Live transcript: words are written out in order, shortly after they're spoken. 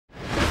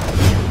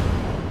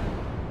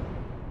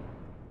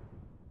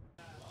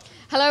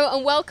Hello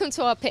and welcome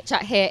to our pitch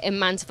chat here in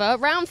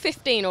Mantova, round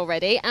 15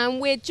 already,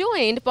 and we're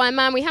joined by a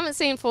man we haven't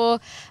seen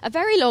for a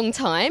very long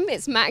time.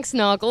 It's Max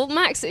Nagl.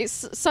 Max,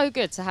 it's so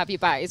good to have you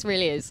back, it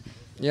really is.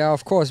 Yeah,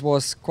 of course, it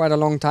was quite a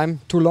long time,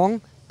 too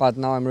long, but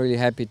now I'm really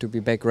happy to be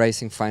back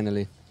racing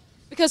finally.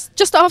 Because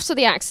just after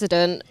the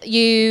accident,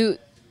 we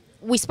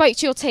spoke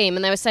to your team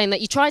and they were saying that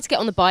you tried to get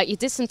on the bike, you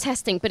did some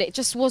testing, but it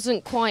just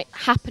wasn't quite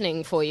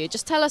happening for you.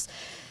 Just tell us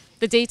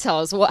the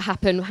details, what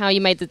happened, how you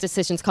made the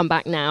decision to come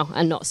back now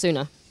and not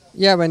sooner.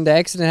 Yeah, when the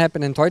accident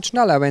happened in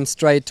Teutschenthal, I went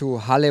straight to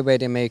Halle where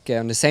they make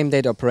on the same day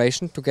the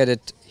operation to get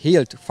it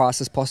healed fast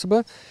as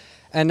possible.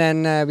 And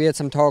then we had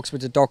some talks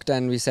with the doctor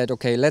and we said,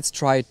 okay, let's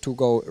try to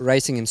go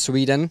racing in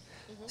Sweden.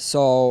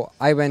 So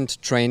I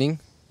went training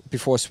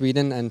before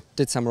Sweden and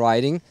did some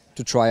riding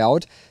to try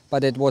out,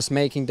 but it was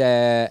making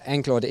the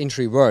ankle or the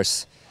injury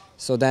worse.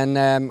 So then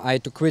I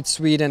had to quit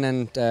Sweden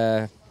and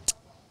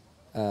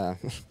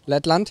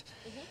Letland.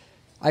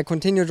 I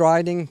continued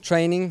riding,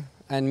 training,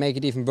 and make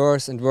it even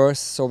worse and worse.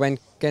 So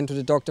went again to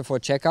the doctor for a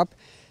checkup,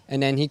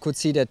 and then he could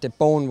see that the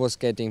bone was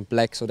getting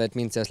black. So that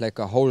means there's like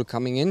a hole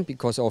coming in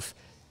because of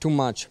too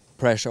much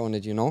pressure on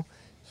it, you know.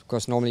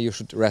 Because normally you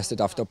should rest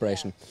it after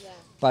operation. Yeah.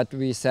 But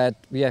we said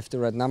we have the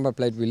red number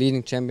plate, we're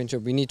leading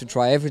championship, we need to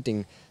try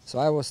everything. So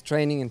I was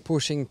training and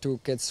pushing to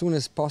get as soon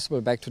as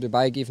possible back to the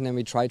bike. Even then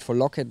we tried for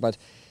Lockheed, but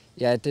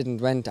yeah, it didn't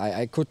went.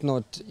 I could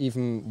not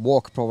even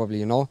walk probably,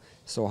 you know.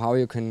 So how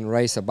you can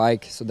race a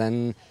bike? So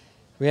then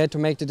we had to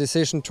make the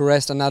decision to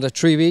rest another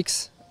 3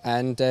 weeks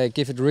and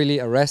give it really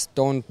a rest.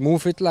 Don't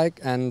move it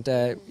and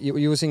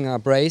using a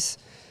brace.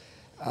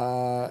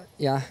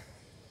 Yeah,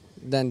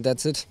 then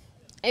that's it.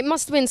 It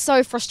must have been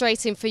so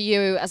frustrating for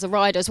you as a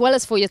rider as well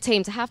as for your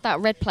team to have that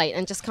red plate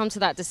and just come to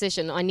that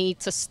decision. I need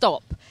to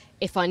stop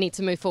if I need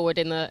to move forward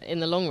in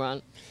the long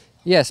run.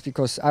 Yes,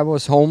 because I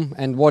was home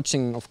and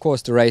watching, of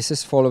course, the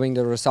races, following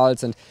the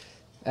results, and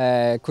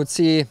could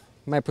see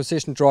my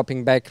position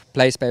dropping back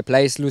place by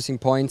place, losing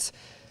points,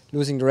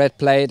 losing the red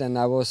plate, and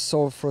I was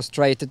so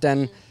frustrated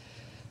then.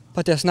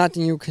 But there's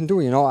nothing you can do,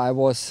 you know. I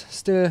was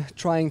still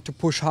trying to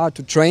push hard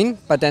to train,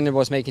 but then it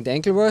was making the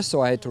ankle worse,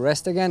 so I had to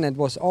rest again. It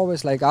was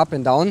always like up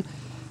and down,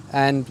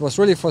 and it was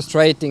really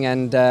frustrating.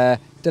 And the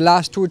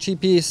last 2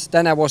 GPs,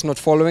 then I was not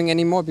following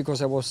anymore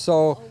because I was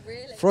so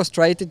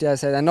frustrated. I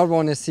said I don't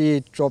want to see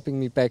it dropping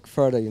me back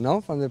further, you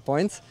know, from the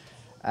points.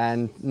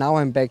 And now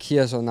I'm back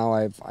here, so now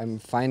I'm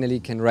finally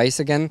can race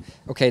again.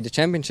 Okay, the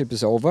championship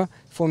is over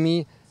for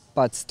me.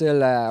 But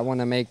still, I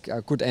want to make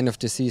a good end of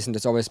the season.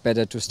 It's always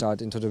better to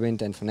start into the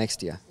winter and for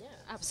next year. Yeah,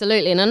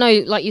 absolutely. And I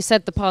know, like you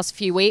said, the past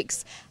few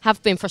weeks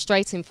have been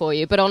frustrating for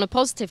you. But on a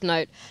positive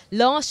note,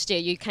 last year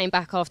you came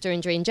back after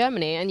injury in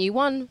Germany and you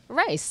won a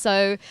race.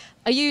 So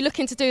are you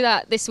looking to do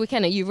that this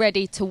weekend? Are you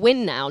ready to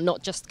win now,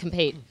 not just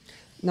compete?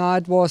 No,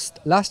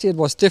 last year it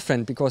was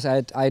different because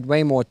I had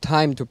way more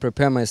time to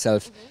prepare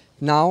myself.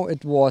 Now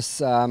it was,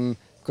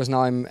 because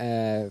now I'm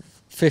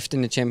 5th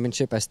in the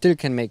championship, I still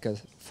can make a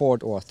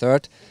 4th or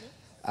 3rd.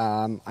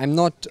 I'm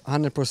not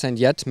 100%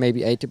 yet,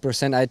 maybe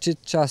 80%. I did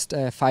just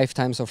 5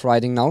 times of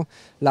riding now.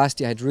 Last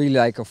year I had really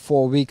like a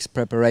 4 weeks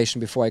preparation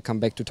before I come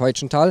back to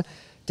Teutschenthal.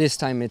 This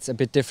time it's a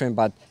bit different,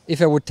 but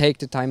if I would take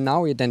the time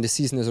now, then the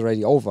season is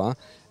already over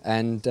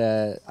and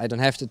I don't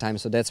have the time.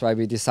 So that's why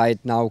we decide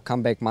now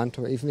come back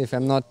Mantova, even if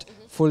I'm not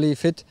fully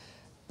fit.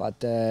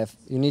 But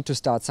you need to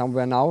start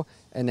somewhere now,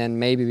 and then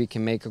maybe we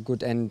can make a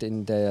good end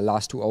in the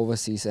last 2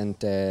 overseas and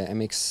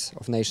MX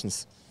of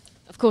Nations.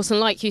 Of course, and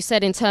like you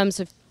said, in terms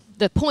of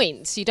the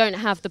points, you don't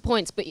have the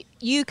points, but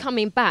you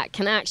coming back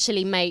can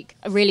actually make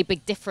a really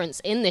big difference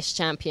in this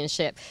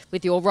championship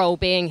with your role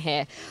being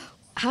here.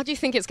 How do you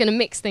think it's going to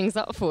mix things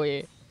up for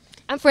you?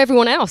 And for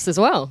everyone else as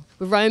well.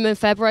 With Rome in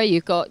February,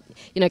 you've got,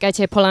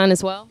 Gautier Paulin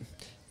as well.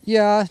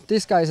 Yeah,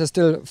 these guys are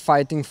still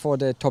fighting for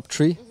the top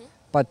 3.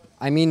 But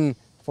I mean,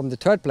 from the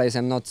 3rd place,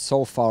 I'm not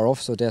so far off,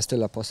 so there's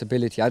still a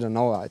possibility. I don't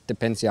know, it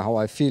depends how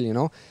I feel, you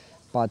know.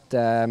 But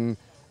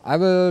I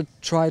will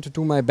try to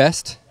do my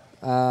best.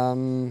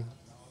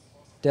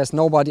 There's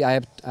nobody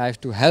I have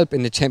to help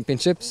in the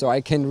championship, so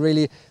I can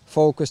really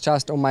focus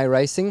just on my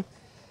racing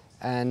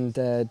and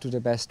do the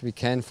best we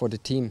can for the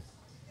team.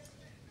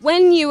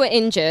 When you were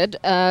injured,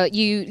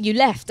 you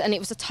left, and it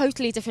was a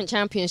totally different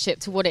championship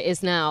to what it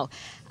is now.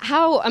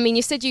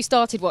 You said you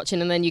started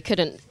watching and then you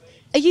couldn't.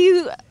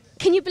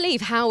 Can you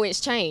believe how it's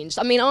changed?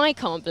 I mean, I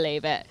can't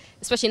believe it,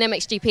 especially in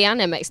MXGP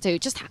and MX2,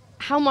 just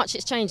how much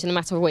it's changed in a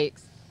matter of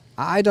weeks.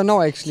 I don't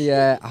know actually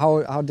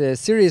how the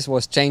series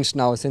was changed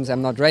now since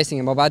I'm not racing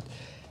anymore, but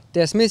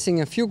there's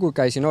missing a few good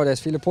guys, you know.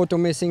 There's Filippo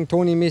missing,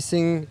 Tony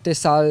missing,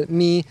 Desal,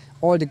 me,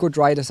 all the good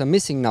riders are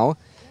missing now.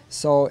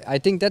 So I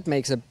think that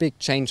makes a big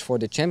change for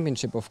the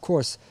championship, of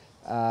course.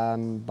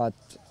 But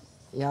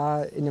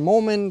yeah, in the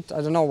moment,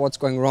 I don't know what's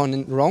going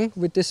wrong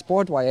with this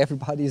sport, why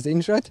everybody is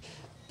injured.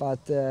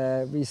 But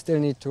we still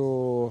need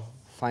to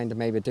find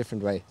maybe a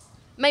different way.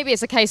 Maybe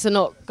it's a case of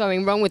not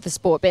going wrong with the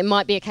sport, but it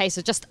might be a case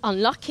of just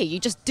unlucky. You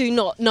just do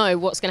not know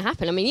what's going to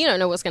happen. I mean, you don't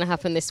know what's going to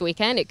happen this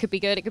weekend. It could be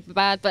good, it could be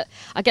bad, but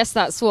I guess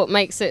that's what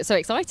makes it so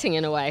exciting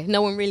in a way.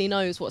 No one really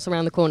knows what's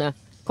around the corner,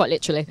 quite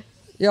literally.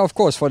 Yeah, of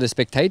course, for the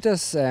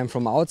spectators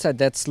from outside,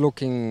 that's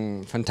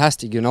looking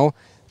fantastic, you know.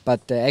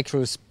 But the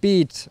actual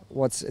speed,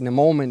 what's in the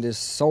moment, is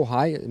so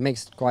high, it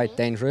makes it quite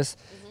dangerous.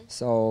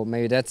 So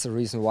maybe that's the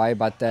reason why.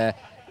 But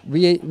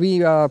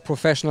we are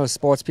professional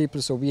sports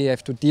people, so we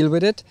have to deal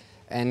with it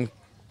and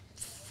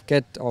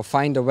get or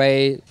find a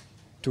way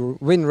to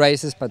win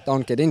races, but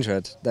don't get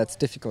injured. That's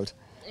difficult.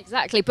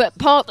 Exactly, but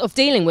part of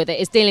dealing with it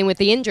is dealing with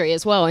the injury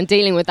as well and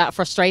dealing with that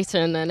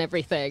frustration and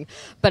everything.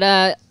 But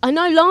I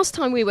know last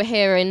time we were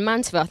here in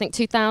Mantova, I think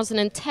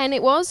 2010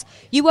 it was,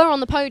 you were on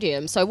the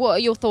podium. So what are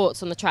your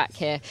thoughts on the track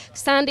here?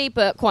 Sandy,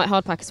 but quite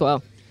hard pack as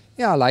well.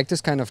 Yeah, I like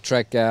this kind of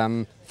track.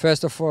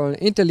 First of all,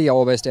 Italy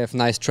always they have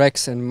nice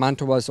tracks, and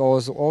Mantova is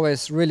also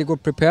always really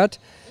good prepared.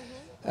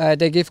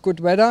 They give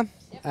good weather,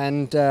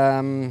 and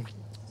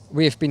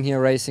we've been here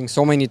racing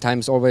so many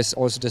times, always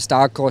also the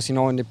star course, you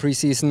know, in the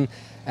pre-season,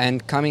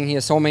 and coming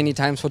here so many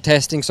times for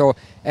testing. So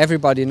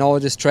everybody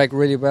knows this track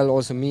really well,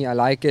 also me, I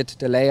like it.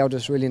 The layout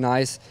is really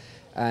nice,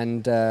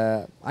 and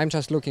I'm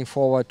just looking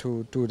forward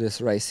to this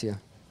race here.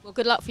 Well,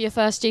 good luck for your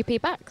first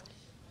GP back.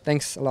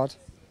 Thanks a lot.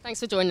 Thanks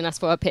for joining us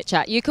for our pit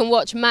chat. You can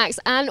watch Max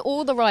and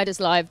all the riders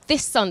live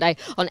this Sunday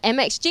on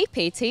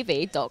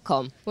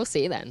MXGPTV.com. We'll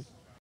see you then.